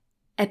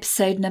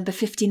episode number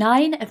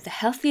 59 of the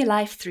Healthier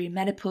Life Through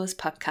Menopause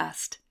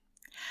podcast.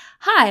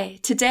 Hi,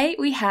 today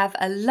we have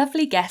a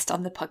lovely guest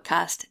on the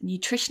podcast,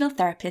 nutritional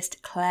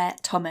therapist Claire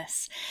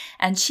Thomas,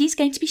 and she's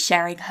going to be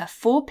sharing her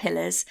 4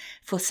 pillars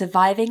for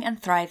surviving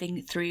and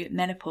thriving through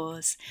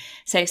menopause.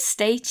 So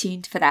stay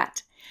tuned for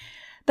that.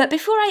 But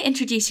before I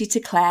introduce you to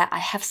Claire, I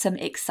have some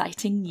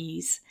exciting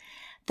news.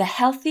 The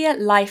Healthier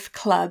Life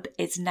Club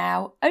is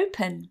now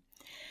open.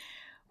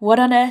 What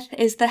on earth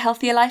is the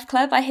Healthier Life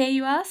Club, I hear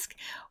you ask?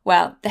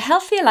 Well, the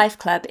Healthier Life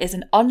Club is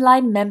an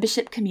online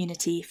membership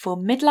community for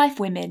midlife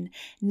women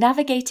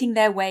navigating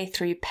their way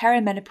through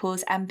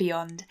perimenopause and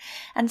beyond,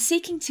 and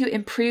seeking to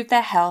improve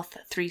their health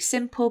through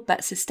simple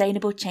but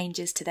sustainable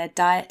changes to their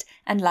diet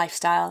and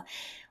lifestyle,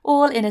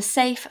 all in a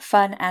safe,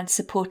 fun and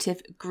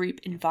supportive group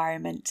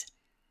environment.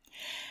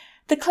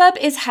 The club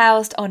is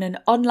housed on an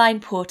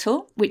online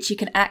portal, which you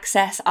can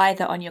access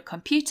either on your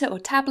computer or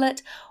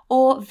tablet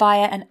or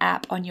via an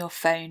app on your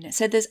phone.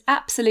 So there's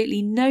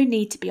absolutely no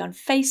need to be on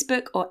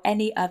Facebook or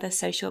any other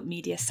social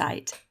media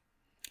site.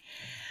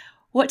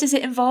 What does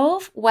it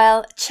involve?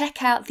 Well,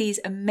 check out these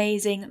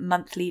amazing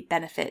monthly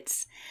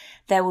benefits.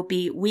 There will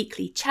be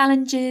weekly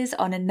challenges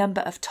on a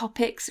number of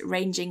topics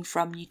ranging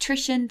from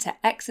nutrition to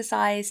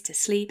exercise to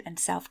sleep and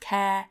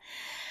self-care.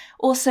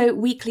 Also,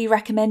 weekly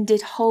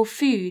recommended whole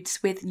foods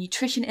with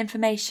nutrition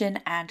information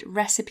and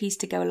recipes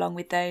to go along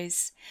with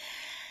those.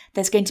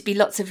 There's going to be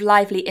lots of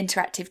lively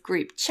interactive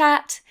group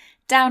chat,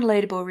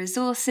 downloadable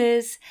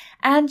resources,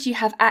 and you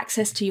have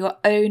access to your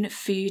own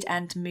food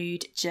and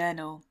mood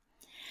journal.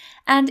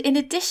 And in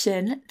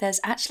addition, there's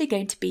actually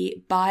going to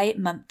be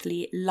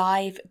bi-monthly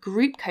live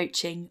group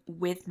coaching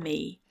with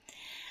me.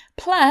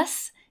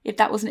 Plus, if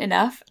that wasn't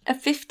enough, a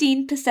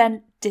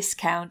 15%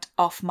 discount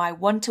off my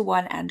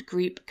one-to-one and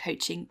group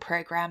coaching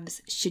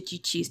programs should you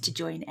choose to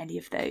join any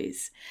of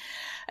those.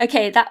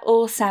 Okay, that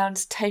all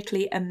sounds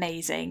totally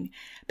amazing,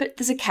 but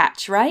there's a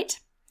catch, right?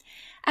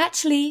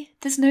 Actually,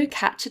 there's no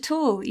catch at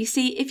all. You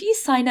see, if you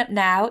sign up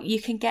now,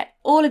 you can get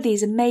all of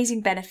these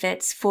amazing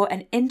benefits for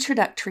an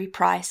introductory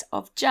price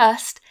of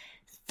just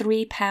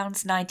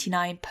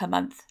 £3.99 per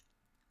month.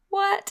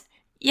 What?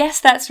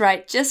 Yes, that's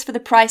right, just for the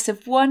price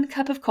of 1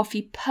 cup of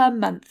coffee per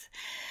month.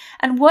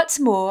 And what's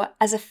more,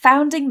 as a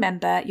founding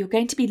member, you're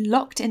going to be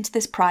locked into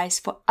this price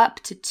for up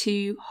to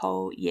 2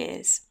 whole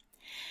years.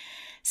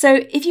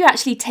 So if you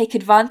actually take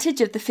advantage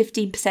of the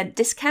 15%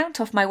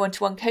 discount off my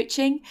one-to-one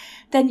coaching,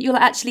 then you'll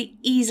actually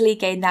easily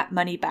gain that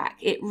money back.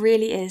 It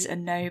really is a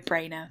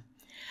no-brainer.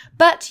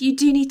 But you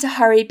do need to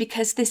hurry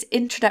because this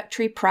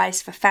introductory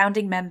price for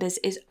founding members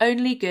is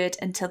only good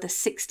until the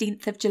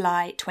 16th of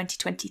July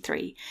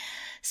 2023.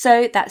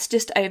 So that's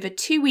just over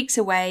 2 weeks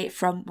away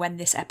from when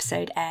this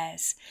episode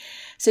airs.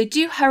 So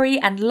do hurry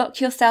and lock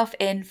yourself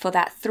in for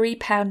that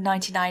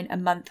 £3.99 a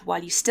month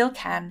while you still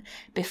can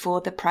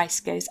before the price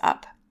goes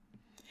up.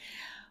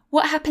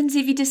 What happens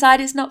if you decide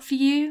it's not for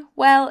you?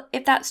 Well,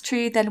 if that's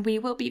true, then we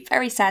will be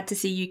very sad to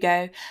see you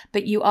go,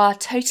 but you are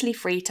totally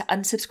free to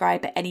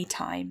unsubscribe at any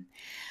time.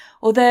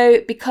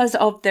 Although, because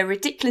of the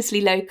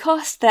ridiculously low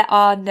cost, there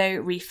are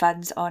no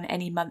refunds on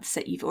any months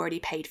that you've already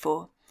paid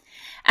for.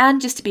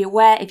 And just to be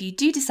aware, if you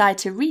do decide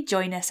to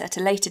rejoin us at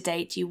a later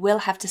date, you will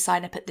have to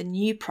sign up at the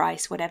new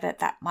price, whatever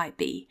that might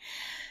be.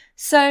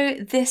 So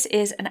this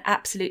is an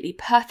absolutely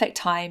perfect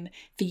time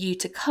for you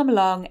to come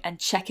along and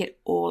check it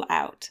all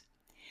out.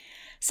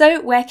 So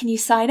where can you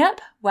sign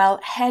up? Well,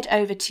 head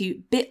over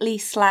to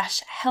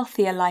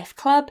bit.ly/Healthier Life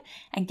Club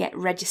and get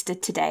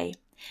registered today.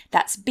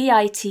 That's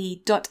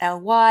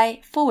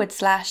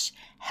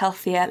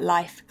bit.ly/Healthier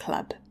Life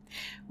Club.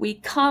 We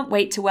can't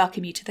wait to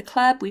welcome you to the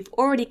club. We've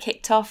already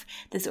kicked off.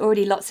 There's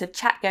already lots of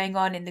chat going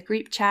on in the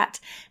group chat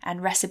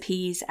and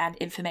recipes and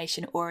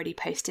information already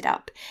posted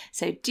up.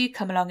 So do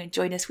come along and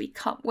join us. We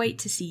can't wait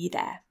to see you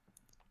there.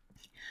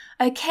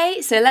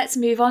 Okay, so let's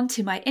move on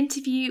to my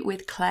interview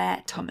with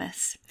Claire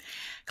Thomas.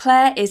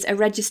 Claire is a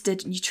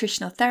registered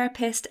nutritional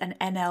therapist and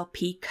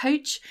NLP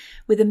coach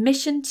with a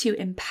mission to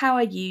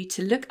empower you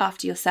to look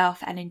after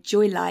yourself and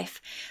enjoy life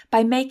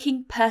by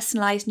making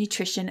personalised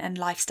nutrition and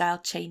lifestyle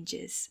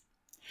changes.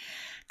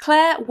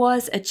 Claire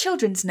was a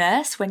children's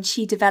nurse when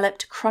she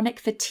developed chronic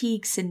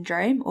fatigue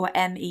syndrome, or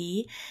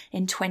ME,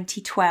 in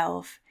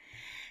 2012.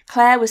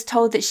 Claire was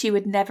told that she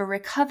would never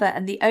recover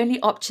and the only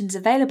options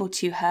available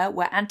to her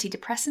were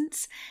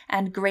antidepressants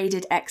and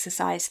graded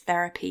exercise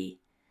therapy.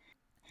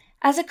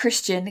 As a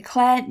Christian,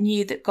 Claire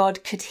knew that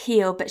God could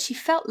heal, but she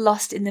felt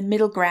lost in the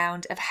middle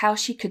ground of how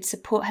she could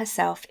support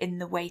herself in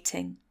the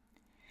waiting.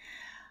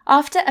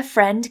 After a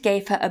friend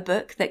gave her a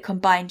book that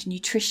combined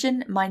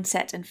nutrition,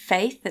 mindset and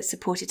faith that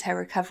supported her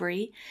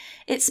recovery,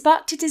 it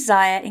sparked a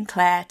desire in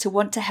Claire to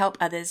want to help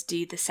others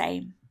do the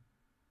same.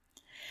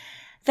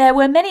 There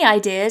were many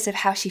ideas of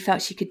how she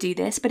felt she could do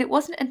this, but it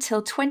wasn't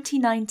until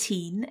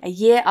 2019, a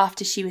year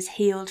after she was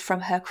healed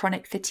from her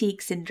chronic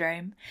fatigue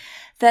syndrome,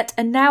 that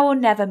a now or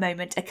never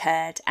moment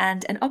occurred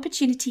and an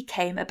opportunity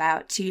came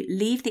about to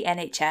leave the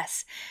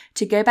NHS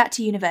to go back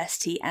to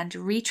university and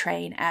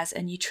retrain as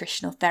a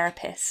nutritional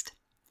therapist.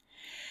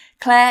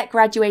 Claire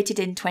graduated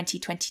in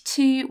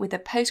 2022 with a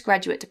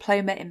postgraduate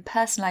diploma in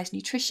personalised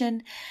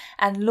nutrition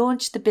and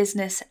launched the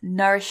business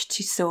Nourish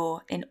to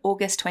Soar in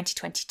August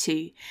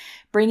 2022,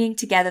 bringing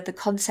together the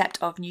concept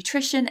of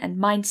nutrition and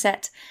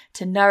mindset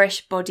to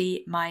nourish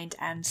body, mind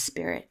and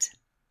spirit.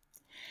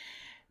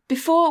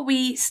 Before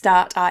we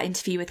start our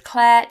interview with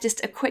Claire,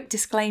 just a quick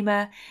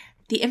disclaimer.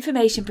 The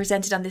information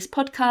presented on this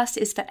podcast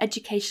is for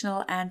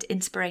educational and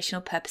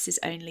inspirational purposes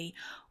only.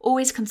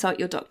 Always consult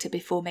your doctor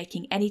before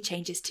making any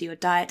changes to your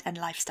diet and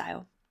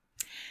lifestyle.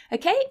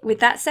 Okay, with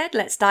that said,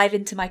 let's dive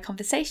into my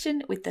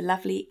conversation with the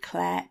lovely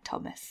Claire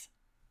Thomas.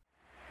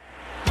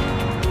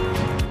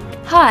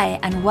 Hi,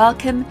 and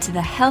welcome to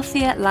the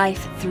Healthier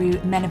Life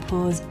Through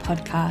Menopause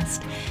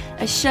podcast,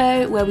 a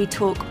show where we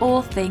talk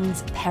all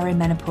things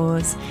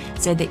perimenopause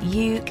so that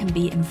you can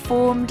be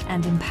informed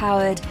and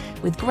empowered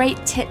with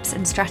great tips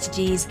and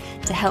strategies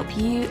to help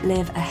you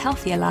live a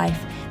healthier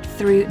life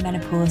through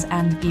menopause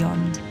and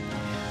beyond.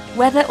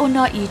 Whether or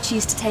not you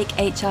choose to take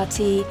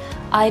HRT,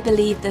 I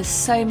believe there's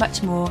so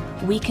much more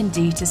we can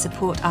do to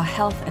support our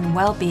health and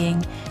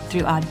well-being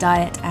through our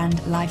diet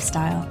and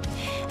lifestyle,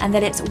 and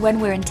that it's when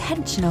we're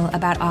intentional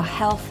about our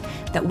health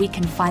that we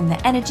can find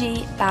the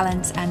energy,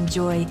 balance and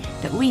joy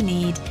that we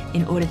need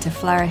in order to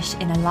flourish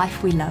in a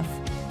life we love.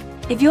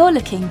 If you're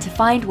looking to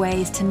find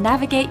ways to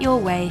navigate your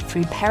way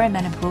through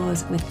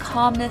perimenopause with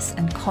calmness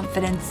and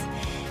confidence,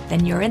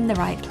 then you're in the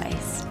right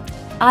place.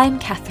 I'm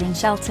Catherine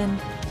Shelton.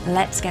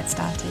 Let's get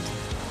started.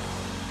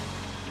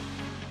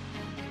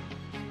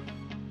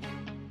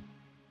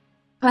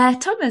 Claire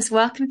Thomas,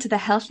 welcome to the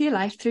Healthier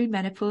Life Through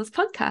Menopause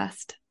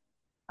podcast.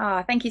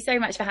 Oh, thank you so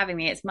much for having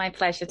me. It's my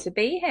pleasure to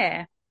be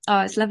here. Oh,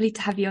 it's lovely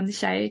to have you on the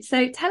show.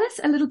 So tell us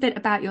a little bit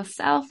about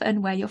yourself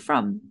and where you're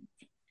from.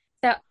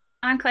 So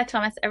I'm Claire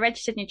Thomas, a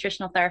registered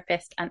nutritional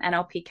therapist and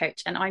NLP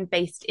coach, and I'm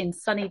based in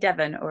sunny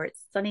Devon, or it's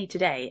sunny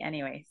today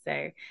anyway.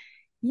 So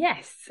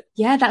yes.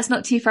 Yeah, that's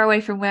not too far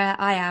away from where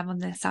I am on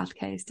the south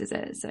coast, is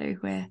it? So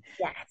we're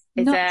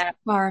not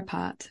far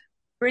apart.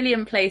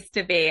 Brilliant place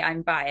to be.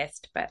 I'm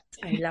biased, but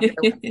I love the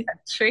West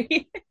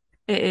Country.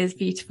 It is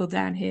beautiful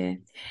down here.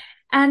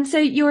 And so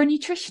you're a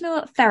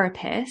nutritional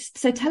therapist.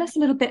 So tell us a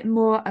little bit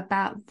more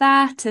about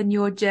that and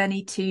your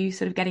journey to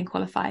sort of getting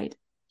qualified.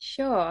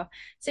 Sure.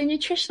 So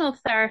nutritional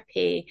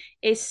therapy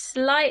is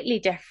slightly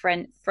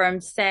different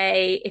from,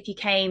 say, if you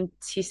came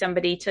to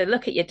somebody to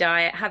look at your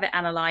diet, have it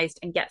analysed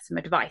and get some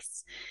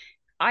advice.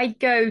 I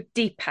go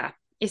deeper.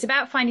 It's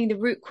about finding the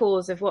root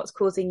cause of what's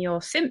causing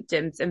your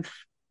symptoms and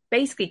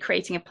basically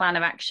creating a plan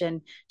of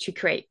action to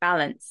create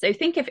balance. So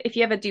think of if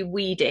you ever do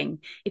weeding,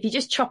 if you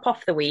just chop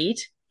off the weed,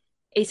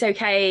 it's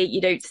okay, you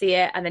don't see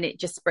it, and then it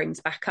just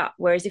springs back up.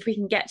 Whereas if we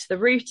can get to the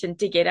root and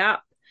dig it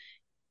up,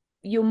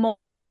 you're more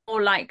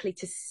likely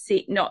to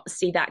not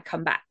see that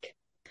come back.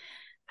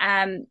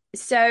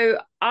 So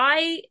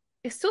I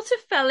sort of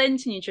fell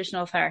into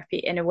nutritional therapy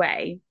in a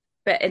way,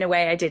 but in a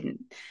way I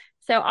didn't.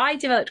 So I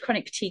developed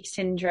chronic fatigue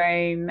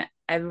syndrome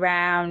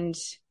around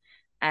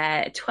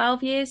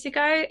 12 years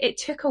ago. It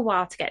took a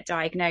while to get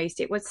diagnosed.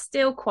 It was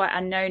still quite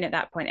unknown at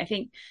that point. I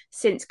think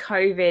since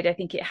COVID, I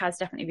think it has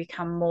definitely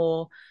become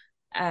more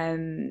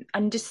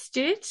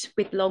understood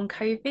with long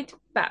COVID.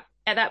 But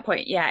at that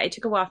point, yeah, it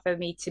took a while for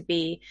me to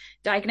be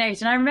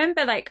diagnosed. And I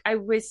remember I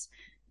was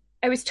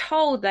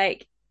told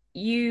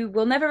you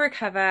will never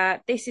recover.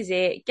 This is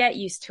it. Get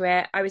used to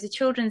it. I was a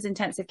children's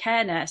intensive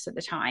care nurse at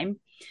the time.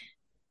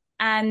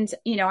 And,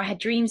 I had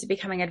dreams of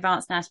becoming an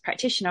advanced nurse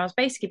practitioner. I was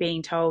basically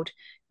being told,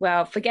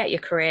 well, forget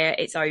your career.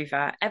 It's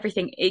over.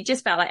 It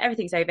just felt like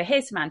everything's over.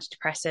 Here's some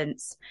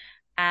antidepressants.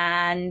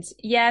 And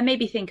yeah,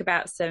 maybe think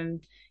about some,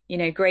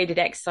 graded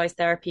exercise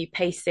therapy,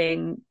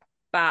 pacing,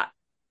 but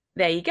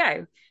there you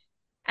go.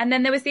 And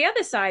then there was the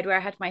other side where I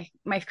had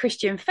my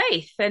Christian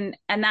faith and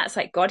that's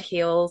like God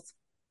heals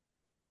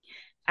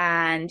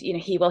and,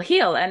 he will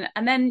heal.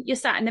 And then you're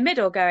sat in the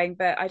middle going,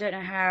 but I don't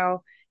know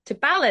how to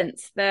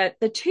balance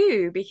the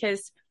two,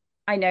 because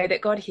I know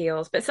that God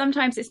heals, but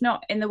sometimes it's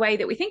not in the way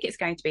that we think it's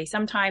going to be.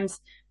 Sometimes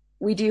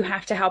we do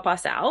have to help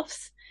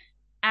ourselves.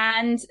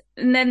 And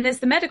then there's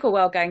the medical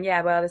world going,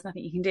 yeah, well, there's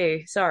nothing you can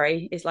do.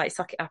 Sorry. It's like,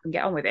 suck it up and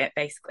get on with it,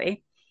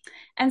 basically.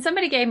 And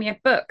somebody gave me a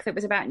book that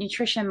was about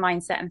nutrition,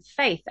 mindset, and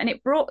faith. And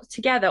it brought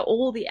together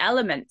all the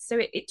elements. So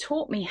it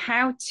taught me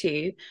how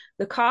to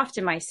look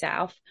after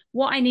myself,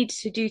 what I needed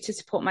to do to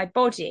support my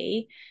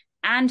body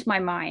and my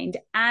mind,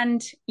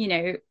 and,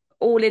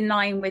 all in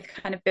line with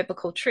kind of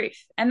biblical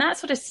truth. And that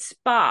sort of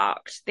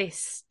sparked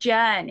this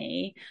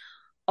journey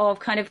of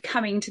kind of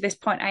coming to this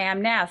point I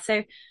am now.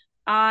 So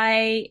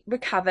I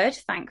recovered,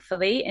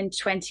 thankfully, in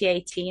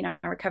 2018. I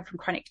recovered from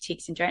chronic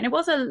fatigue syndrome. And it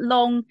was a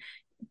long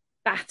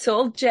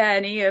battle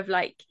journey of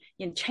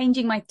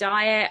changing my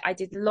diet. I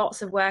did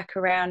lots of work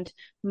around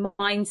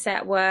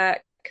mindset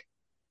work.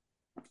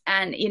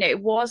 And,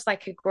 it was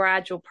like a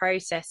gradual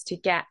process to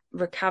get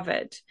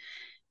recovered.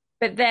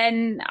 But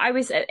then I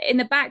was in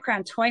the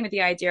background toying with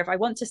the idea of I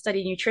want to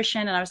study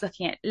nutrition, and I was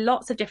looking at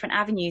lots of different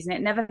avenues and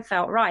it never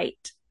felt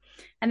right.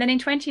 And then in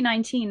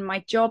 2019,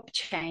 my job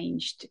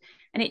changed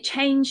And it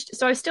changed.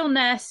 So I was still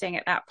nursing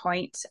at that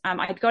point.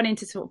 I'd gone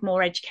into sort of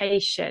more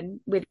education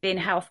within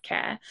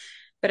healthcare,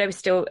 but I was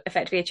still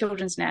effectively a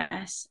children's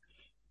nurse.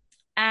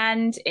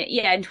 And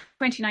yeah, in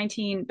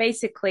 2019,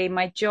 basically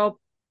my job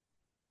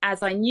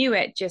as I knew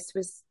it just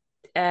was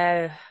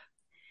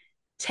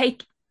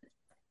take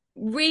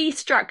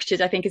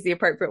restructured, I think is the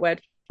appropriate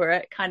word for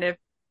it, kind of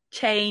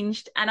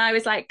changed. And I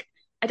was like,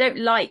 I don't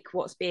like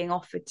what's being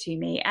offered to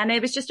me. And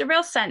it was just a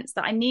real sense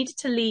that I needed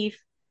to leave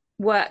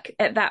work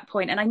at that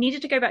point and I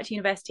needed to go back to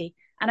university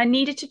and I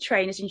needed to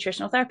train as a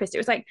nutritional therapist. It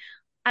was like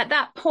at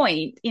that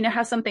point, you know,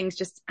 how some things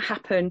just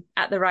happen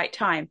at the right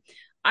time.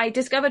 I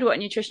discovered what a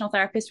nutritional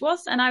therapist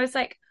was and I was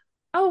like,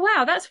 oh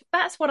wow,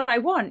 that's what I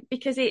want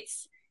because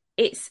it's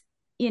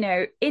you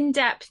know,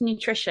 in-depth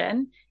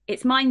nutrition,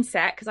 it's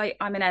mindset because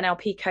I'm an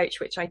NLP coach,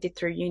 which I did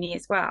through uni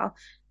as well.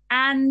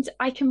 And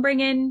I can bring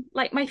in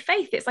like my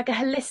faith. It's like a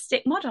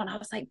holistic model. And I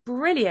was like,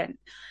 brilliant.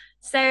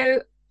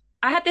 So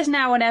I had this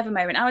now or never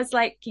moment. I was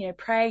like, you know,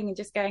 praying and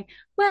just going,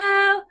 well,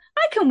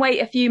 I can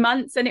wait a few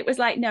months. And it was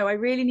like, no, I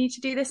really need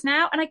to do this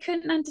now. And I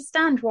couldn't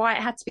understand why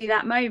it had to be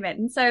that moment.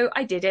 And so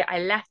I did it. I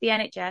left the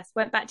NHS,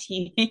 went back to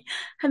uni,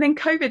 and then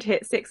COVID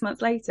hit 6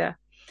 months later.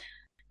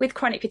 With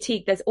chronic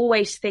fatigue, there's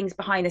always things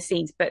behind the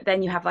scenes, but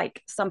then you have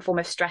like some form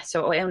of stress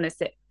or illness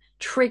that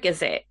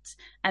triggers it.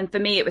 And for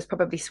me, it was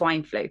probably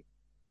swine flu.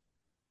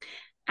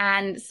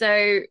 And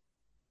so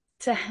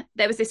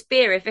there was this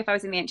fear if I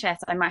was in the NHS,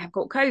 I might have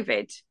caught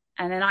COVID.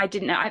 And then I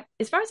didn't know.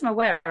 As far as I'm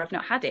aware, I've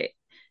not had it.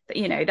 But,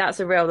 you know, that's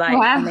a real like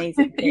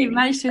amazing thing. You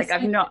managed to like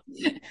I've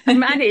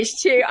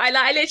managed to.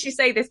 I literally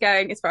say this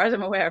going, as far as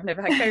I'm aware, I've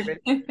never had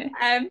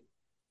COVID.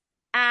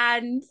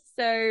 And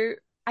so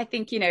I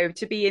think, you know,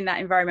 to be in that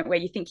environment where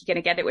you think you're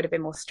going to get it would have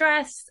been more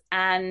stress.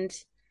 And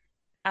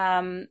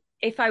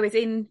if I was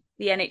in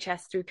the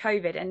NHS through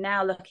COVID and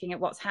now looking at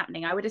what's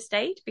happening, I would have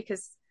stayed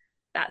because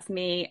that's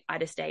me.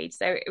 I'd have stayed.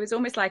 So it was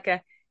almost like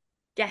a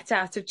get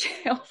out of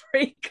jail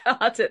free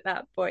card at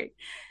that point.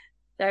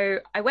 So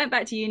I went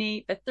back to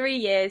uni for 3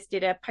 years,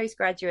 did a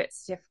postgraduate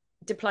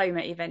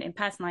diploma even in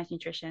personalized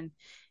nutrition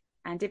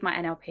and did my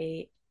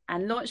NLP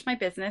and launched my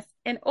business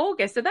in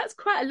August. So that's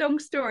quite a long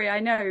story, I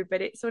know,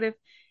 but it sort of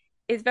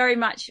is very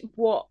much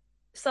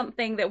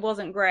something that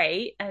wasn't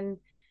great. And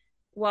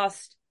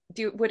whilst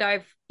would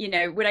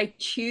I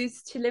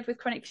choose to live with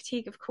chronic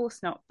fatigue? Of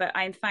course not. But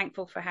I'm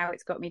thankful for how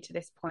it's got me to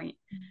this point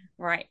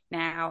right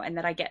now and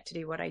that I get to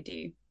do what I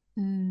do.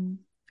 Mm.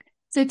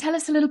 So tell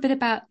us a little bit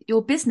about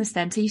your business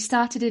then. So you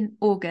started in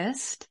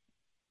August.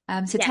 So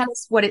yes. Tell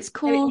us what it's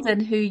called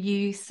and who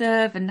you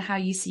serve and how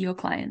you see your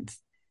clients.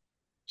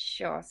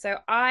 Sure. So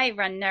I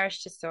run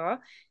Nourish to Soar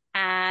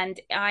and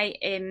I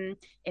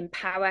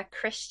empower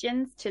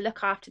Christians to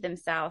look after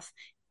themselves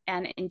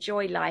and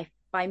enjoy life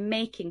by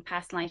making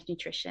personalized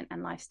nutrition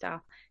and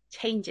lifestyle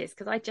changes.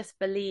 Because I just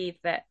believe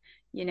that,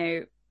 you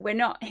know, we're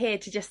not here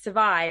to just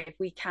survive,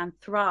 we can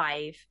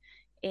thrive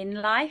in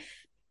life.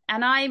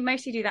 And I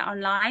mostly do that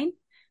online,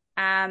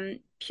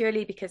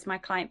 purely because my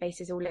client base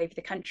is all over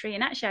the country.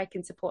 And actually, I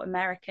can support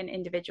American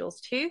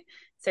individuals too.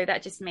 So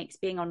that just makes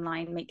being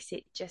online makes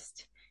it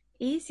just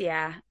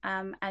easier.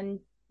 And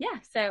yeah,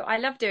 so I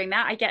love doing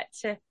that. I get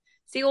to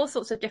see all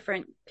sorts of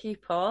different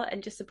people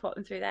and just support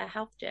them through their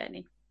health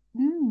journey.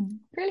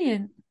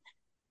 Brilliant.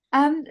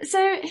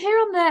 So here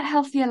on the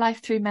Healthier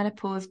Life Through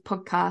Menopause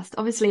podcast,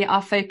 obviously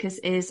our focus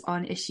is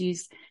on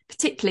issues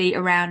particularly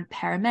around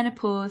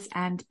perimenopause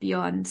and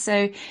beyond.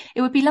 So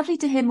it would be lovely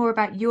to hear more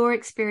about your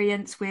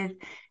experience with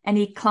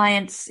any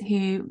clients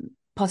who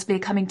possibly are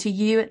coming to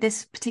you at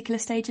this particular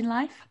stage in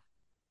life.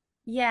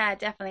 Yeah,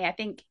 definitely. I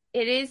think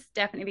it is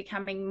definitely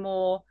becoming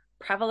more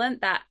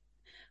prevalent that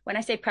when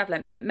I say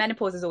prevalent,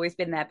 menopause has always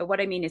been there. But what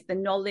I mean is the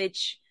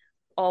knowledge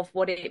of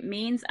what it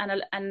means.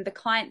 And the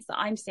clients that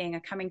I'm seeing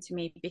are coming to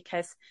me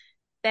because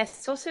they're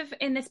sort of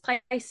in this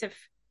place of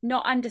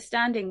not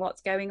understanding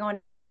what's going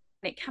on.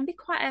 It can be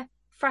quite a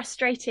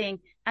frustrating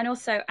and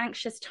also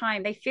anxious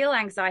time. They feel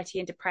anxiety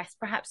and depressed.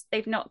 Perhaps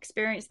they've not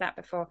experienced that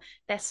before.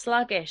 They're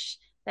sluggish,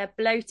 they're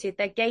bloated,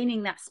 they're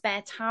gaining that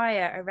spare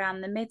tire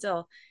around the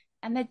middle.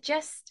 And they're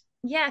just,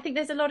 yeah, I think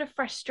there's a lot of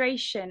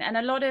frustration and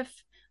a lot of,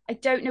 I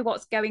don't know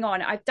what's going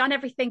on. I've done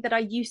everything that I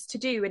used to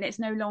do and it's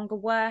no longer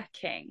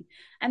working.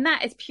 And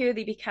that is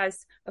purely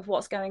because of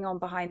what's going on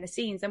behind the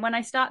scenes. And when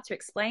I start to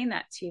explain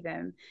that to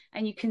them,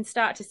 and you can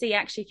start to see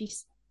actually if you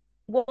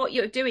what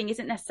you're doing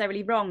isn't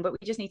necessarily wrong, but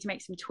we just need to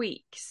make some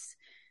tweaks.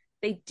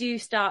 They do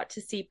start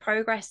to see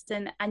progress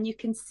and you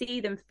can see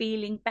them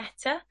feeling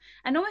better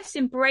and almost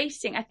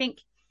embracing. I think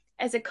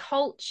as a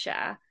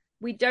culture,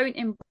 we don't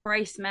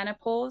embrace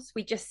menopause.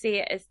 We just see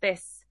it as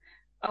this,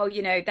 oh,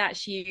 you know,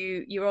 that's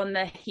you're on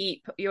the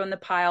heap, you're on the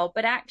pile.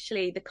 But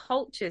actually the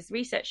cultures,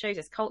 research shows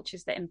us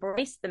cultures that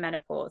embrace the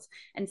menopause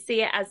and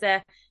see it as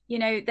a, you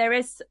know, there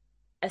is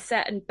a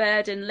certain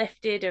burden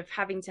lifted of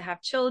having to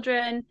have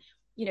children.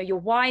 You know, you're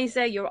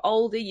wiser, you're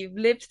older, you've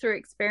lived through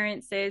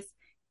experiences.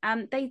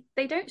 They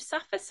don't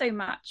suffer so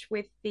much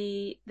with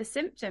the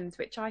symptoms,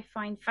 which I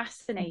find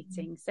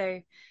fascinating.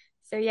 So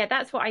yeah,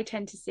 that's what I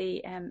tend to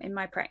see in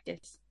my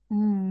practice.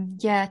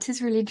 Yeah, it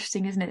is really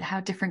interesting, isn't it? How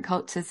different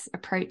cultures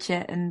approach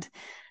it, and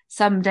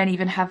some don't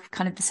even have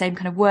kind of the same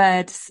kind of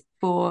words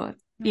for,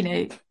 you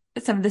know,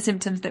 Mm. some of the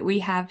symptoms that we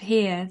have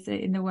here, so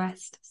in the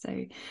West.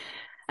 So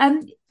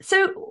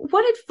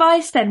what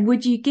advice then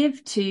would you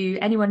give to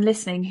anyone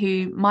listening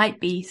who might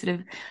be sort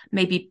of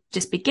maybe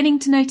just beginning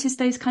to notice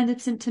those kinds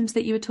of symptoms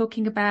that you were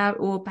talking about,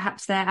 or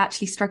perhaps they're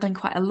actually struggling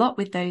quite a lot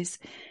with those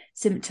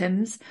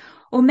symptoms?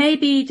 Or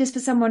maybe just for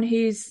someone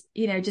who's,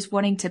 just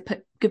wanting to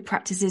put good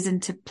practices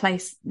into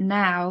place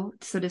now,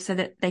 sort of so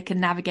that they can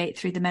navigate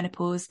through the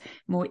menopause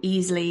more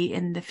easily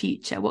in the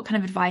future. What kind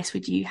of advice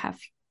would you have?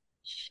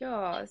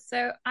 Sure.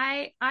 So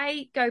I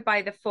go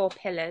by the four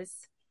pillars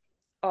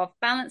of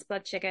balanced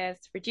blood sugars,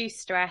 reduce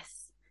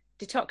stress,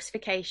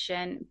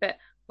 detoxification. But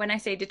when I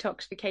say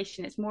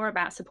detoxification, it's more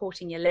about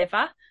supporting your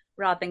liver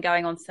rather than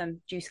going on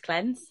some juice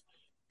cleanse,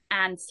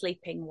 and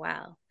sleeping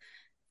well.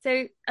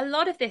 So a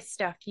lot of this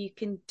stuff you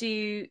can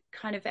do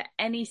kind of at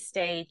any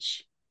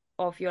stage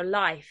of your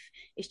life.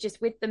 It's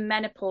just with the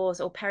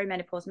menopause or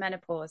perimenopause,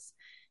 menopause,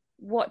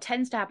 what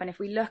tends to happen if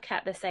we look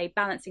at the, say,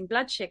 balancing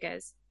blood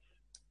sugars,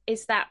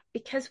 is that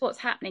because what's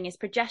happening is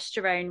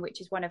progesterone,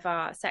 which is one of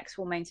our sex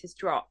hormones, has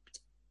dropped,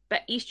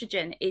 but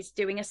estrogen is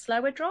doing a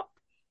slower drop.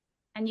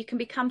 And you can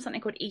become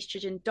something called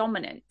estrogen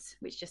dominant,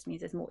 which just means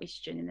there's more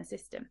estrogen in the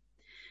system,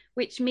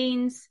 which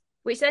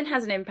then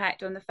has an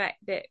impact on the fact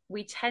that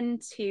we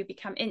tend to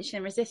become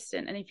insulin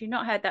resistant. And if you've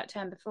not heard that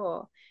term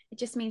before, it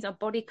just means our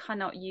body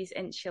cannot use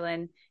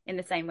insulin in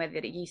the same way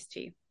that it used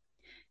to.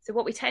 So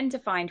what we tend to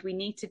find we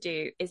need to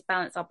do is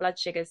balance our blood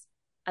sugars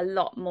a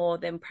lot more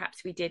than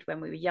perhaps we did when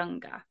we were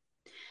younger.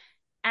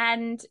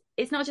 And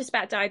it's not just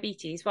about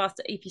diabetes.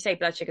 Whilst if you say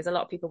blood sugars, a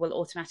lot of people will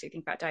automatically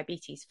think about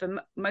diabetes.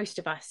 For most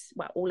of us,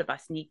 well, all of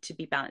us need to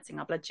be balancing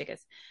our blood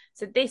sugars.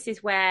 So this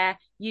is where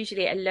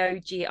usually a low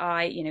GI,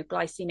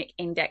 glycemic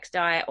index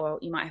diet, or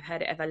you might have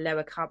heard of a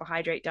lower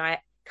carbohydrate diet.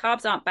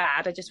 Carbs aren't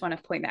bad. I just want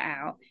to point that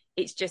out.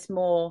 It's just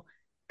more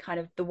kind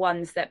of the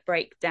ones that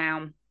break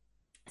down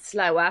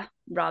slower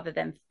rather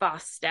than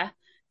faster,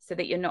 so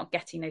that you're not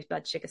getting those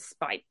blood sugar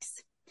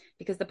spikes.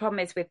 Because the problem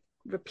is with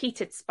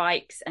repeated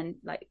spikes and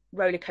like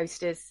roller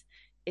coasters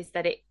is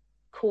that it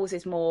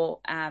causes more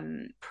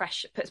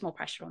pressure, puts more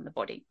pressure on the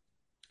body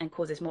and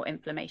causes more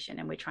inflammation,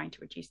 and we're trying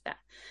to reduce that.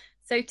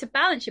 So to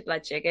balance your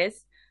blood sugars,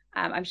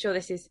 I'm sure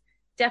this is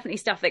definitely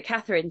stuff that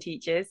Catherine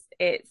teaches.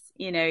 It's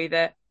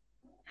the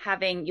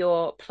having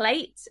your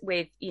plate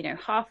with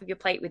half of your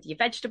plate with your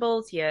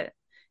vegetables, your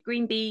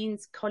green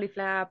beans,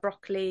 cauliflower,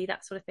 broccoli,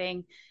 that sort of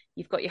thing.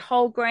 You've got your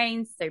whole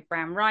grains, so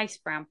brown rice,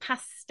 brown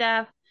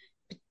pasta,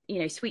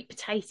 sweet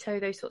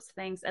potato, those sorts of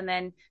things, and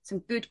then some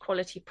good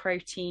quality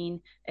protein,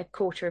 a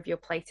quarter of your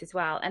plate as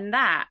well. And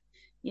that,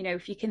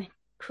 if you can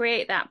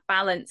create that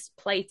balanced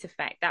plate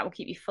effect, that will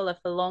keep you fuller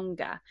for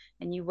longer,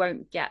 and you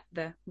won't get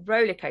the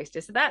roller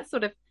coaster. So that's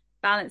sort of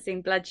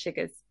balancing blood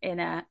sugars in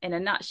a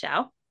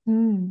nutshell.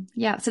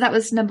 Yeah, so that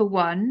was number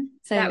one.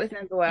 That So was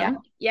number yeah. one.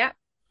 Yeah.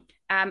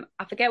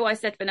 I forget what I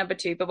said for number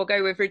two, but we'll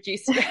go with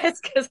reduced stress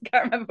because I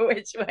can't remember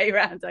which way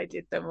around I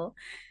did them all.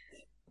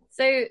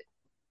 So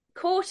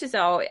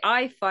cortisol,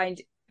 I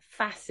find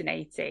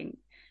fascinating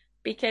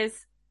because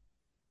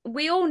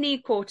we all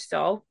need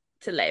cortisol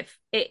to live.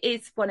 It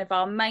is one of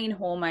our main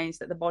hormones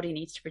that the body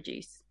needs to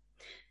produce.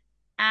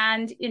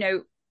 And,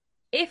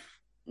 if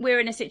we're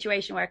in a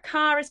situation where a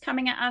car is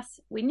coming at us,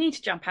 we need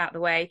to jump out the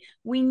way.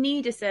 We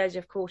need a surge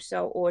of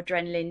cortisol or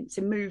adrenaline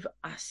to move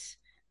us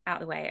out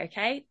the way.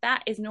 Okay.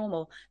 That is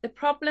normal. The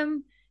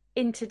problem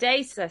in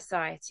today's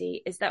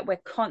society is that we're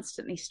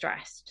constantly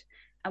stressed.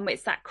 And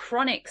it's that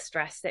chronic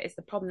stress that is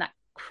the problem, that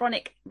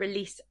chronic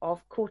release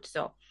of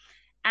cortisol.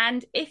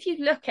 And if you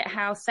look at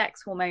how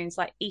sex hormones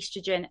like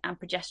estrogen and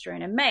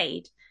progesterone are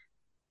made,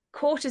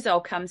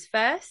 cortisol comes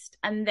first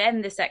and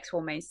then the sex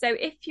hormones. So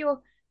if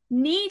you're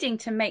needing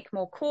to make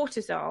more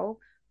cortisol,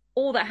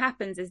 all that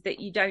happens is that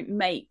you don't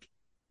make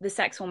the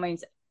sex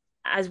hormones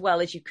as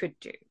well as you could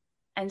do.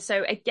 And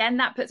so again,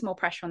 that puts more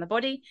pressure on the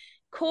body.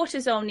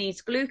 Cortisol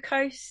needs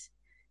glucose.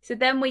 So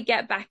then we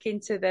get back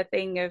into the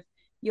thing of,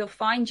 you'll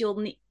find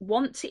you'll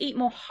want to eat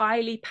more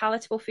highly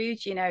palatable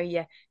foods,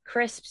 your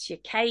crisps, your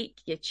cake,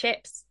 your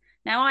chips.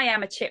 Now, I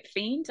am a chip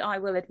fiend, I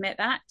will admit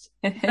that,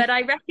 but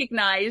I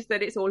recognize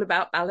that it's all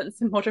about balance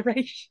and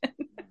moderation.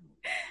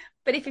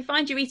 But if you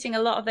find you're eating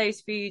a lot of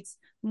those foods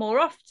more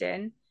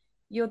often,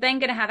 you're then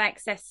going to have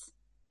excess.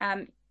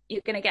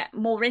 You're going to get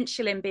more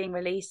insulin being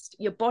released.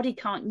 Your body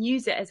can't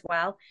use it as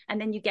well. And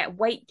then you get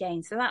weight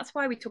gain. So that's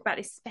why we talk about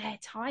this spare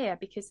tire,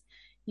 because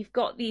you've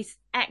got these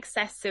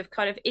excess of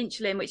kind of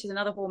insulin, which is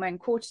another hormone,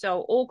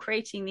 cortisol, all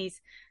creating these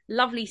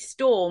lovely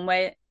storm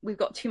where we've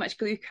got too much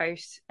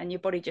glucose and your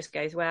body just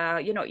goes, well,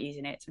 you're not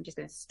using it, so I'm just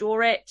going to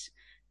store it.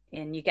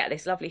 And you get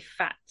this lovely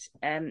fat,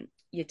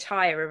 your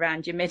tire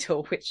around your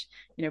middle, which,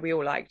 we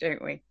all like,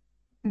 don't we?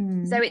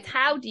 So it's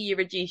how do you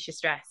reduce your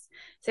stress?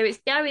 So it's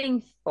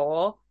going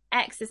for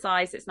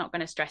exercise that's not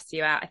going to stress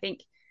you out.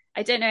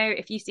 I don't know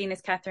if you've seen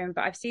this, Catherine,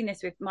 but I've seen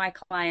this with my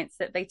clients,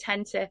 that they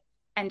tend to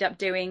end up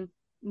doing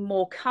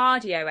more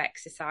cardio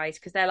exercise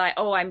because they're like,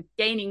 oh, I'm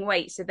gaining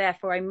weight, so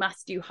therefore I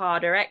must do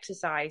harder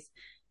exercise.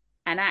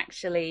 And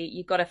actually,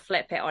 you've got to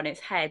flip it on its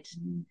head,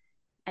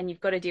 and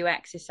you've got to do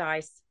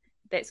exercise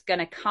that's going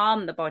to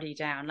calm the body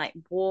down, like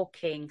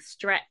walking,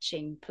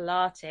 stretching,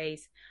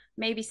 Pilates,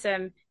 maybe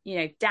some,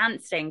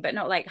 dancing, but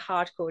not like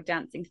hardcore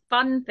dancing,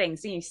 fun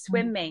things,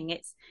 swimming.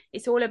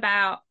 It's all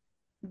about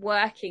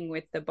working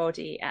with the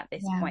body at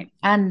this point.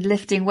 And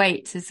lifting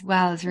weights as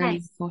well is really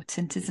Yes,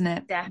 important, isn't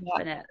it?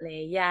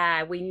 definitely.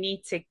 Yeah, we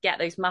need to get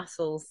those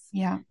muscles.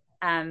 Yeah.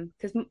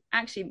 Because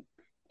actually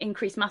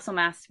increased muscle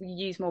mass, we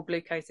use more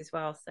glucose as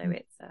well. So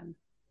it's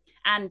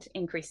and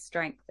increased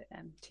strength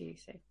too.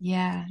 So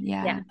yeah.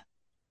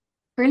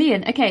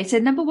 Brilliant. Okay, so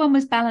number one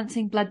was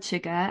balancing blood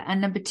sugar, and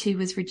number two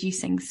was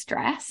reducing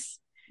stress.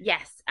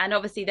 Yes, and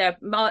obviously there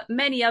are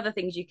many other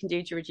things you can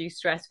do to reduce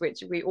stress,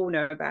 which we all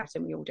know about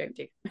and we all don't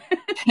do.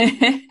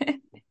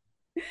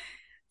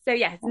 So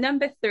yes,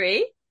 number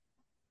three,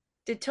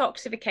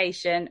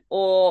 detoxification,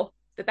 or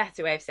the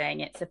better way of saying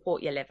it,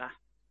 support your liver.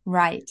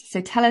 Right.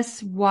 So tell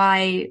us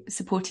why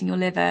supporting your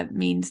liver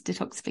means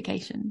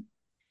detoxification.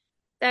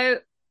 So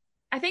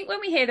I think when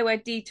we hear the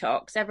word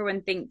detox,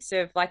 everyone thinks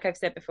of, like I've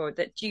said before,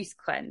 that juice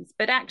cleanse.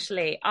 But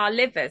actually, our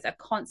livers are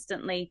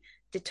constantly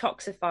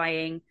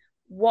detoxifying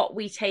what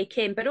we take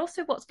in, but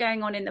also what's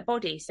going on in the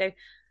body. So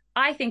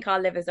I think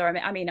our livers are,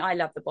 I mean, I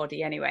love the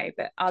body anyway,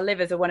 but our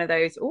livers are one of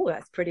those, oh,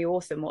 that's pretty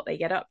awesome what they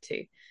get up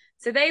to.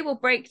 So they will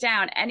break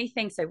down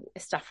anything. So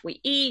stuff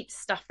we eat,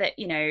 stuff that,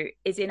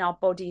 is in our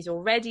bodies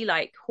already,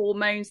 like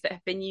hormones that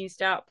have been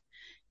used up,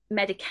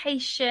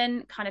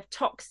 medication, kind of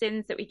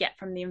toxins that we get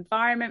from the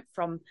environment,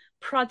 from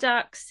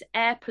products,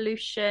 air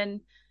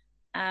pollution,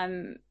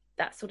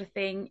 that sort of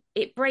thing.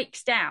 It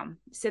breaks down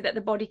so that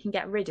the body can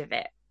get rid of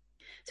it.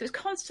 So it's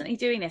constantly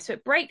doing this. So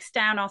it breaks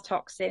down our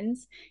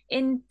toxins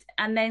and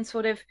then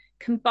sort of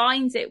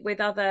combines it with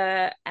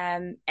other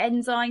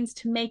enzymes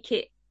to make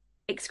it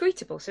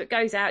excretable. So it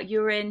goes out,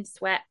 urine,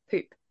 sweat,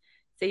 poop.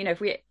 So,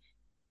 if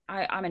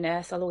I'm a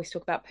nurse, I'll always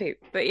talk about poop,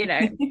 but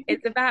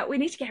it's about, we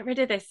need to get rid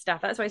of this stuff.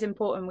 That's why it's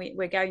important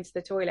we're going to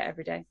the toilet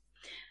every day.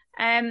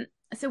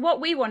 So what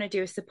we want to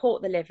do is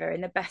support the liver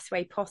in the best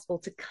way possible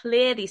to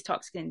clear these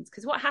toxins.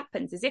 Because what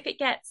happens is if it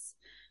gets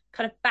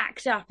kind of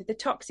backed up, if the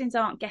toxins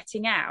aren't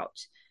getting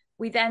out,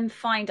 we then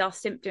find our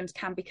symptoms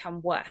can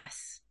become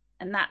worse.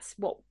 And that's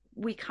what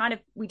we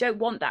don't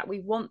want that. We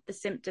want the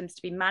symptoms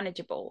to be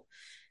manageable.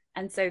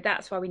 And so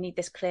that's why we need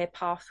this clear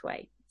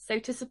pathway. So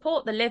to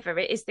support the liver,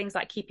 it is things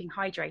like keeping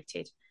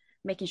hydrated,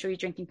 making sure you're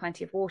drinking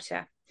plenty of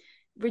water,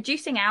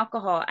 reducing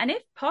alcohol, and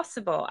if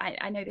possible,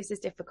 I know this is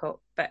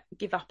difficult, but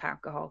give up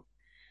alcohol.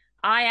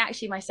 I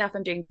actually myself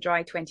am doing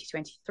dry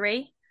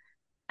 2023.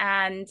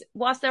 And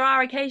whilst there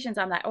are occasions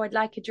I'm like, oh, I'd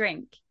like a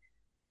drink,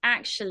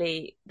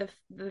 actually,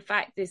 the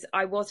fact is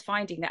I was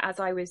finding that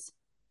as I was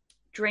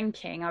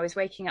drinking, I was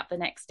waking up the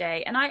next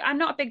day, and I'm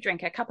not a big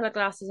drinker, a couple of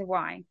glasses of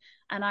wine,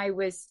 and I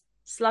was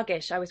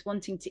sluggish. I was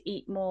wanting to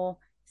eat more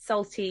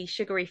salty,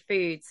 sugary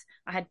foods.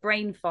 I had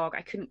brain fog.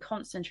 I couldn't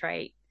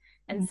concentrate.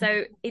 And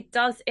so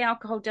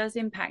alcohol does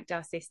impact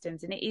our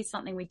systems, and it is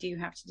something we do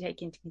have to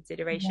take into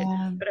consideration.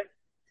 Yeah. But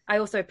I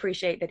also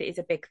appreciate that it is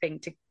a big thing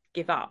to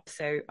give up.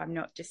 So I'm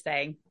not just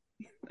saying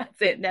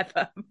that's it,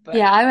 never. But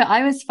Yeah,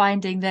 I was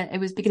finding that it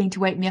was beginning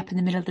to wake me up in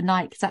the middle of the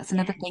night, because that's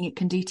another thing it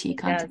can do to you.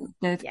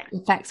 The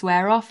effects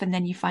wear off, and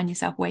then you find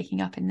yourself waking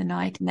up in the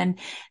night, and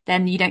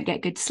then you don't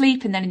get good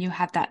sleep, and then you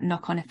have that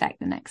knock-on effect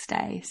the next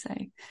day. So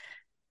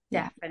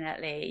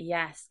definitely,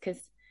 yes,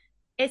 because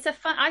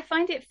I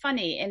find it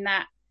funny in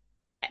that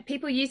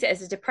people use it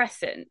as a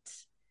depressant,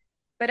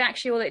 but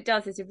actually all it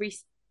does is it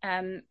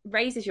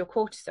raises your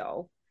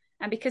cortisol,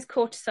 and because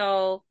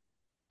cortisol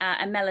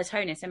and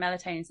melatonin, so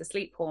melatonin is a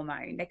sleep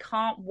hormone, they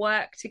can't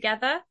work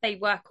together, they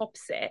work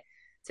opposite.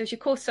 So as your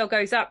cortisol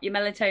goes up, your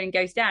melatonin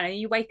goes down, and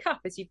you wake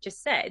up, as you've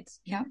just said,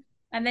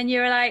 and then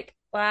you're like,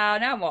 wow,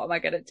 now what am I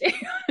going to do?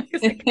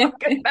 Because I can't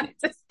go back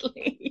to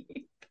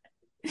sleep.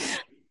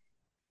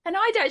 And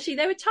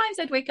there were times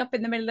I'd wake up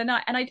in the middle of the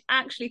night and I'd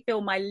actually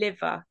feel my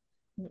liver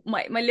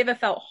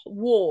felt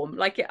warm,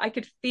 like I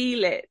could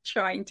feel it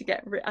trying to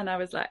get rid, and I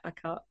was like, I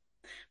can't,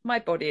 my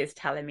body is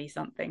telling me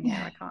something here,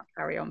 I can't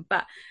carry on.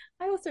 But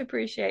I also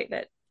appreciate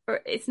that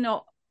it's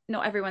not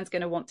everyone's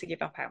going to want to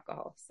give up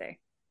alcohol. So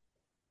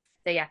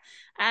yeah.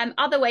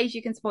 Other ways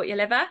you can support your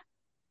liver: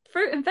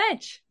 fruit and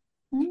veg.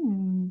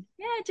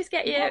 Yeah, just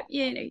get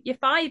your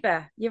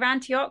fiber, your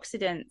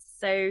antioxidants.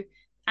 So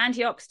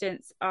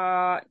antioxidants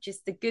are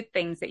just the good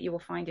things that you will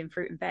find in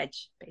fruit and veg,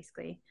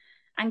 basically,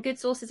 and good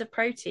sources of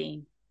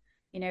protein.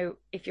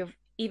 If you're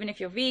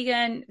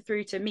vegan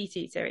through to meat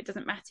eater, it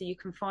doesn't matter. You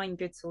can find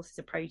good sources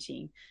of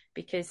protein,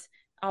 because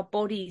our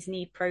bodies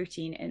need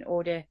protein in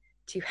order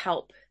to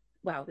help.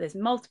 Well, there's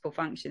multiple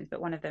functions,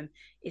 but one of them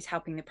is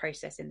helping the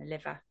process in the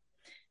liver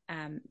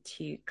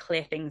to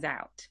clear things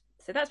out.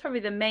 So that's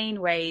probably the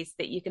main ways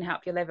that you can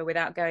help your liver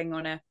without going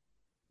on a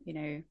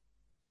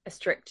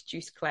strict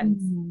juice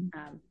cleanse.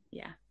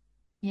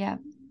 Yeah.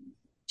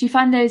 Do you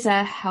find those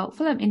are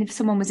helpful? I mean, if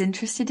someone was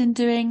interested in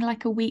doing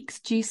like a week's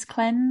juice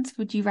cleanse,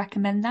 would you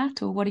recommend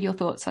that? Or what are your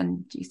thoughts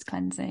on juice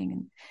cleansing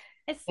and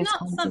It's those not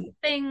kinds of?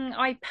 something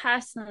I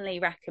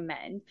personally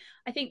recommend.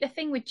 I think the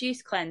thing with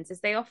juice cleanse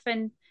is they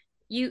often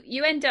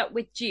you end up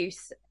with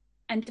juice,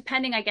 and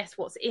depending, I guess,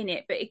 what's in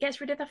it, but it gets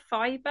rid of the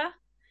fiber.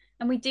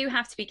 And we do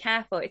have to be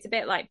careful. It's a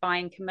bit like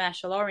buying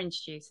commercial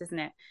orange juice, isn't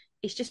it?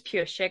 It's just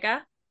pure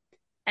sugar.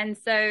 And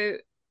so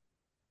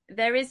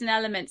there is an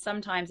element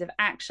sometimes of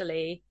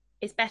actually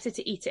it's better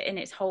to eat it in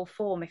its whole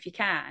form if you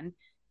can,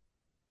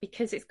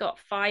 because it's got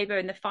fiber,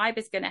 and the fiber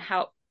is going to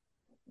help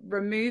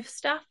remove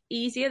stuff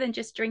easier than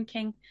just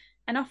drinking.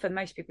 And often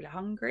most people are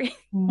hungry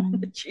on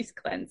the Mm, juice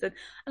cleanse. And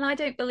I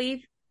don't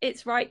believe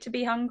it's right to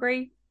be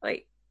hungry.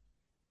 Like,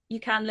 you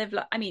can live,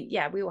 like, I mean,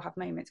 yeah, we all have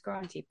moments,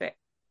 granted, but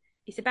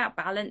it's about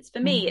balance. For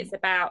me, mm, it's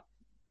about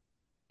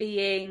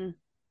being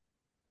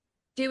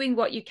doing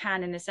what you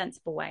can in a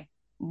sensible way.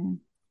 mm.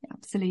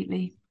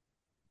 Absolutely.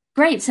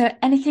 Great. So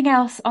anything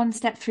else on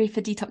step 3 for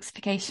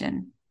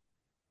detoxification?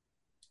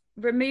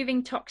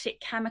 Removing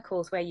toxic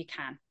chemicals where you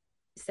can.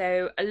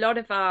 So a lot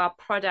of our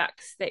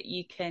products that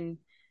you can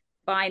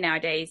buy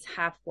nowadays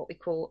have what we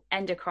call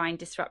endocrine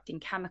disrupting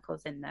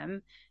chemicals in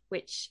them,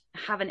 which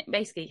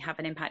basically have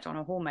an impact on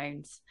our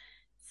hormones.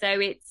 So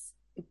it's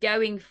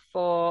going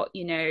for,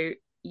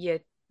 your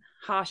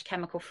harsh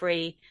chemical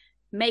free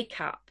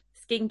makeup,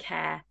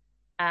 skincare,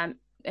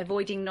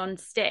 avoiding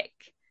non-stick.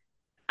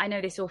 I know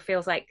this all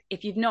feels like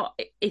if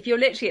you're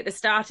literally at the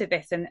start of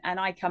this, and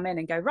I come in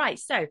and go, right,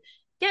 so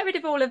get rid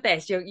of all of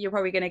this, you're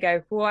probably going to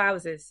go,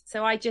 wowzers.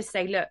 So I just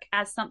say, look,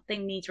 as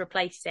something needs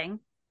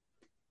replacing,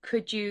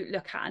 could you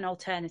look at an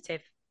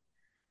alternative,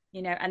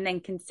 and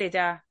then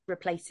consider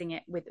replacing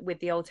it with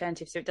the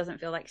alternative, so it doesn't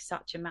feel like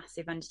such a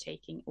massive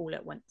undertaking all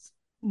at once.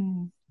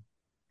 Mm.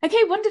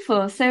 Okay,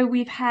 wonderful. So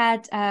we've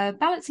had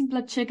balancing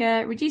blood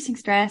sugar, reducing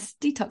stress,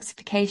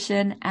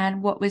 detoxification,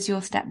 and what was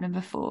your step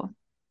number 4?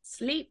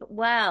 Sleep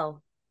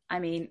well. I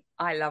mean,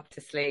 I love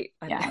to sleep.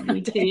 I Yeah, don't, I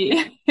me don't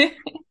too.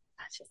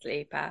 such a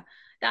sleeper.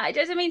 That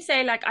doesn't mean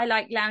say like I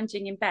like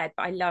lounging in bed,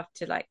 but I love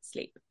to like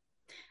sleep.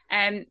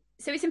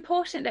 So it's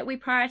important that we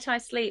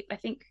prioritize sleep. I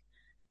think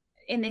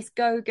in this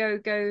go go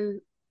go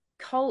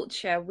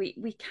culture,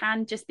 we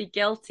can just be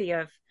guilty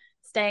of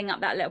staying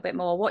up that little bit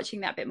more,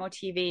 watching that bit more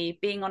TV,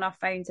 being on our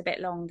phones a bit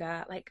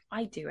longer. Like,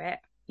 I do it,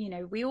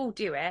 we all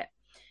do it.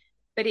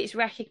 But it's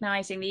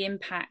recognizing the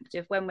impact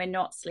of when we're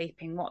not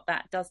sleeping, what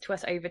that does to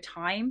us over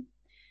time.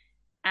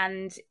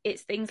 And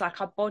it's things like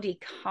our body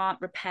can't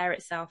repair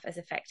itself as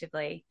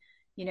effectively.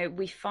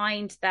 We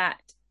find that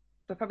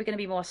we're probably going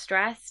to be more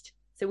stressed,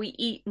 so we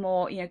eat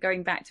more.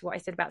 Going back to what I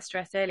said about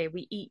stress earlier,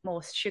 we eat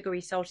more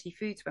sugary, salty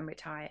foods when we're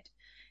tired.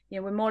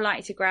 We're more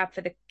likely to grab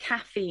for the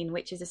caffeine,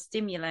 which is a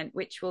stimulant,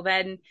 which will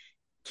then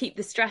keep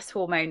the stress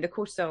hormone, the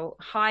cortisol,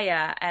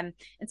 higher. And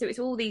so it's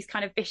all these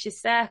kind of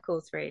vicious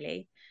circles,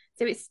 really.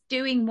 So it's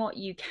doing what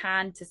you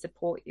can to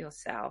support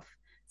yourself,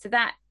 so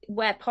that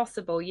where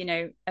possible,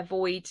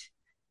 avoid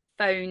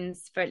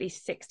phones for at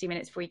least 60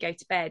 minutes before you go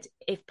to bed,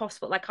 if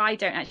possible. Like, I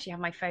don't actually have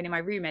my phone in my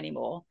room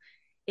anymore.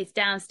 It's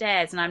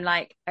downstairs, and I'm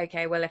like,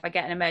 okay, well, if I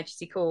get an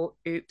emergency call,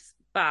 oops,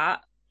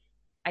 but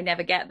I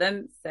never get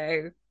them.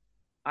 So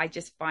I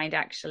just find,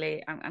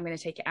 actually, I'm going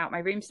to take it out my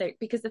room. So,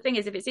 because the thing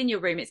is, if it's in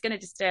your room, it's going to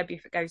disturb you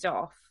if it goes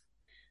off.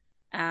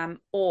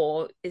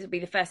 Or it'll be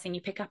the first thing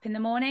you pick up in the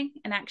morning.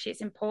 And actually,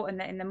 it's important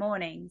that in the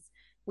mornings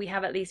we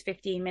have at least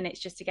 15 minutes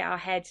just to get our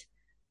head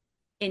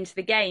into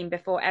the game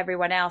before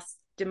everyone else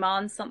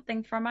demands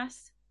something from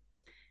us.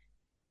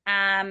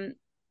 Um,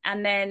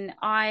 and then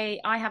I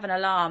have an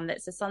alarm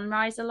that's a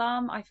sunrise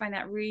alarm. I find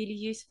that really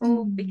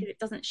useful Mm. because it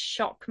doesn't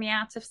shock me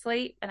out of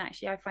sleep. And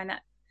actually, I find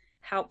that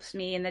helps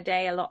me in the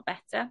day a lot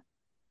better.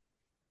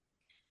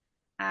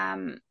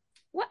 Um,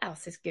 what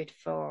else is good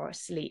for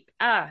sleep?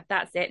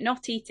 That's it.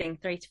 Not eating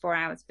 3 to 4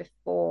 hours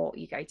before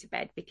you go to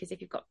bed, because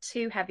if you've got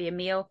too heavy a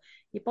meal,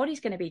 your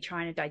body's going to be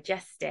trying to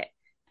digest it.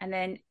 And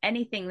then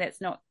anything that's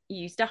not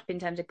used up in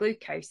terms of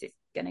glucose, it's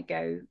going to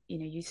go,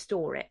 you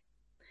store it.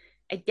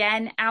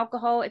 Again,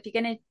 alcohol, if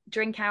you're going to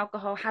drink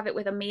alcohol, have it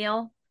with a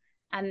meal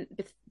and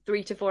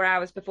 3 to 4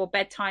 hours before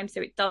bedtime,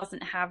 so it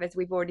doesn't have, as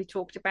we've already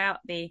talked about,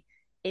 the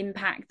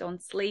impact on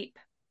sleep.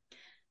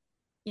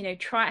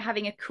 Try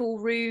having a cool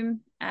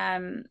room.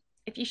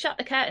 If you shut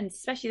the curtains,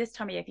 especially this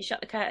time of year, if you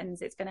shut the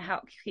curtains, it's going to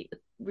help keep the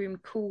room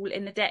cool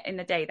in the day. In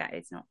the day, that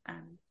is not,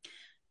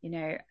 you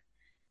know.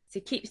 So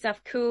keep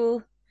yourself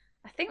cool.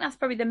 I think that's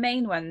probably the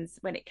main ones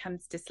when it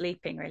comes to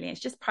sleeping. Really, it's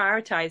just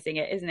prioritizing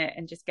it, isn't it?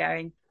 And just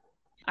going,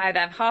 I either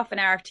have half an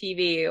hour of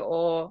TV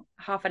or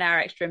half an hour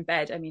extra in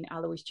bed. I mean,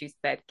 I'll always choose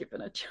bed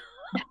given a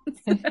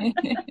chance.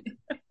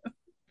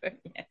 But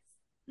yes.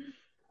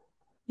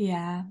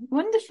 Yeah,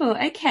 wonderful.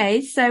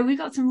 Okay, so we've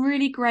got some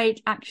really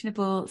great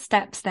actionable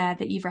steps there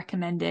that you've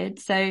recommended.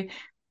 So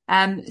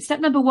Step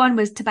number 1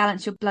 was to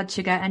balance your blood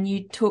sugar, and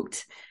you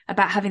talked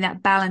about having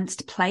that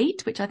balanced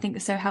plate, which I think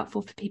is so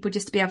helpful for people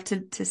just to be able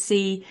to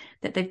see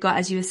that they've got,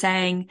 as you were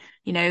saying,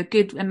 a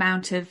good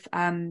amount of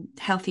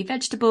healthy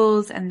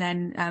vegetables, and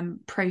then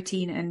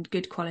protein and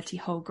good quality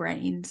whole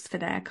grains for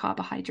their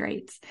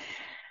carbohydrates.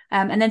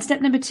 And then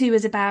step number 2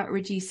 is about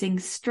reducing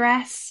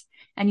stress,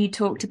 and you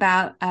talked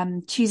about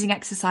choosing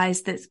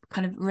exercise that's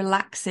kind of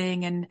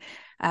relaxing and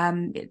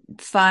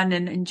fun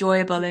and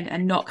enjoyable,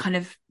 and not kind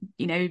of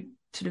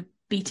sort of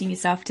beating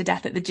yourself to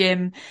death at the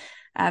gym,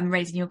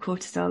 raising your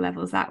cortisol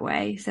levels that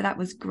way. So that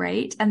was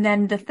great. And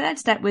then the third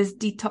step was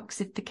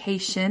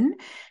detoxification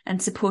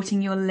and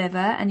supporting your liver.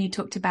 And you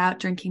talked about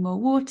drinking more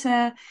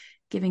water,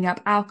 giving up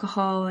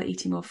alcohol,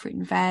 eating more fruit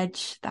and veg.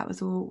 That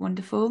was all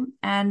wonderful.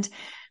 And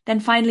then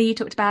finally, you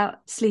talked about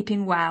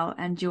sleeping well,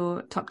 and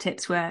your top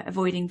tips were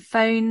avoiding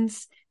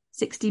phones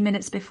 60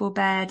 minutes before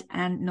bed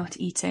and not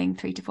eating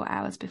 3 to 4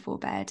 hours before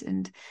bed.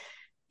 And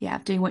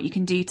doing what you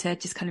can do to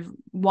just kind of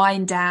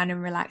wind down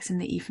and relax in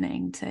the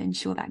evening to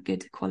ensure that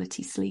good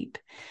quality sleep.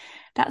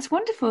 That's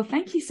wonderful.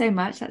 Thank you so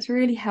much. That's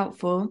really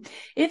helpful.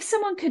 If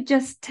someone could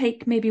just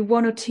take maybe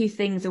 1 or 2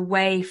 things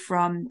away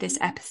from this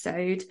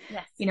episode,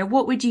 yes.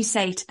 What would you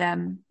say to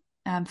them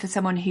for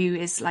someone who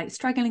is like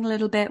struggling a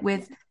little bit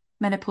with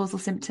menopausal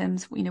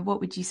symptoms?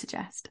 What would you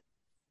suggest?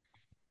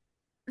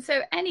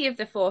 So any of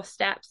the 4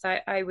 steps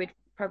I would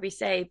probably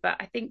say, but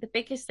I think the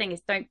biggest thing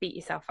is don't beat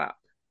yourself up.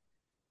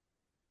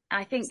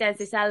 I think there's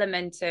this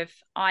element of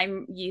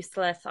I'm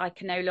useless, I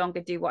can no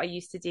longer do what I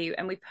used to do.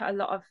 And we put a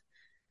lot of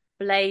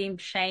blame,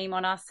 shame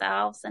on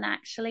ourselves. And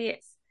actually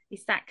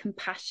it's that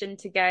compassion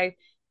to go,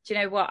 do you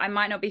know what? I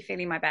might not be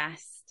feeling my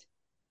best.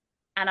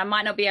 And I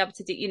might not be able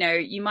to do,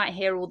 you might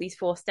hear all these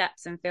 4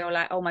 steps and feel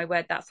like, oh my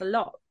word, that's a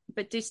lot.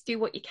 But just do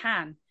what you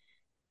can.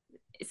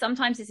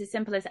 Sometimes it's as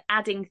simple as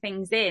adding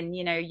things in.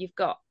 You've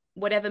got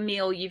whatever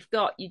meal you've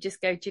got, you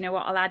just go, do you know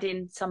what? I'll add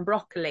in some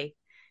broccoli.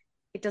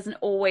 It doesn't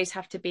always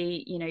have to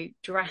be,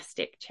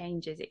 drastic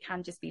changes. It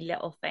can just be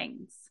little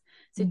things.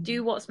 So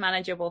do what's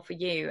manageable for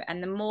you.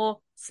 And the more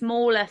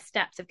smaller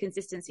steps of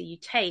consistency you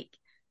take,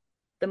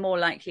 the more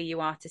likely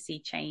you are to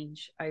see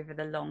change over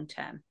the long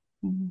term.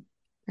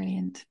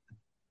 Brilliant.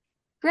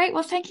 Great.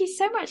 Well, thank you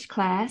so much,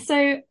 Claire.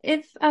 So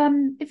if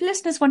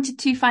listeners wanted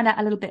to find out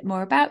a little bit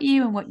more about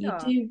you and what you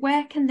do,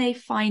 where can they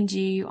find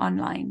you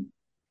online?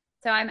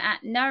 So I'm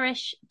at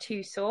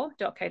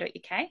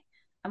nourish2soar.co.uk.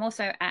 I'm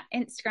also at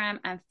Instagram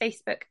and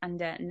Facebook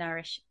under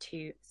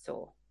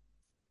Nourish2Soar.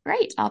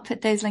 Great. I'll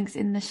put those links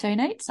in the show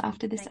notes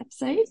after this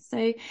episode.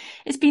 So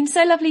it's been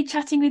so lovely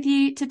chatting with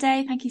you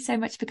today. Thank you so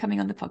much for coming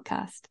on the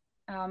podcast.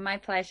 Oh, my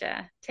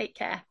pleasure. Take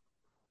care.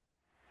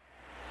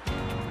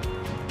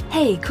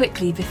 Hey,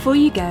 quickly, before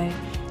you go,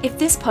 if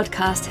this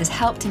podcast has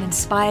helped and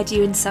inspired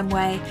you in some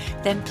way,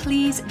 then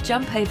please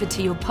jump over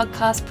to your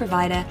podcast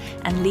provider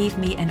and leave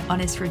me an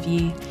honest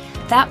review.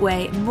 That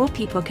way, more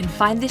people can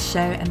find this show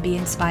and be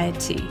inspired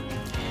too.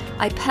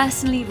 I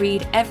personally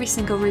read every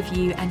single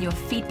review, and your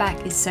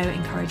feedback is so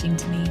encouraging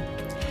to me.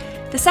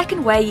 The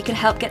second way you can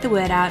help get the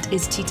word out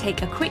is to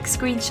take a quick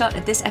screenshot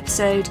of this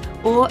episode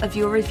or of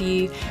your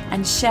review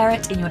and share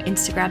it in your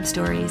Instagram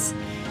stories.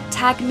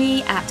 Tag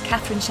me at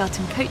Catherine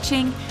Shelton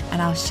Coaching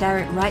and I'll share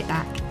it right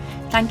back.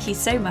 Thank you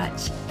so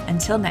much.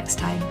 Until next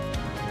time.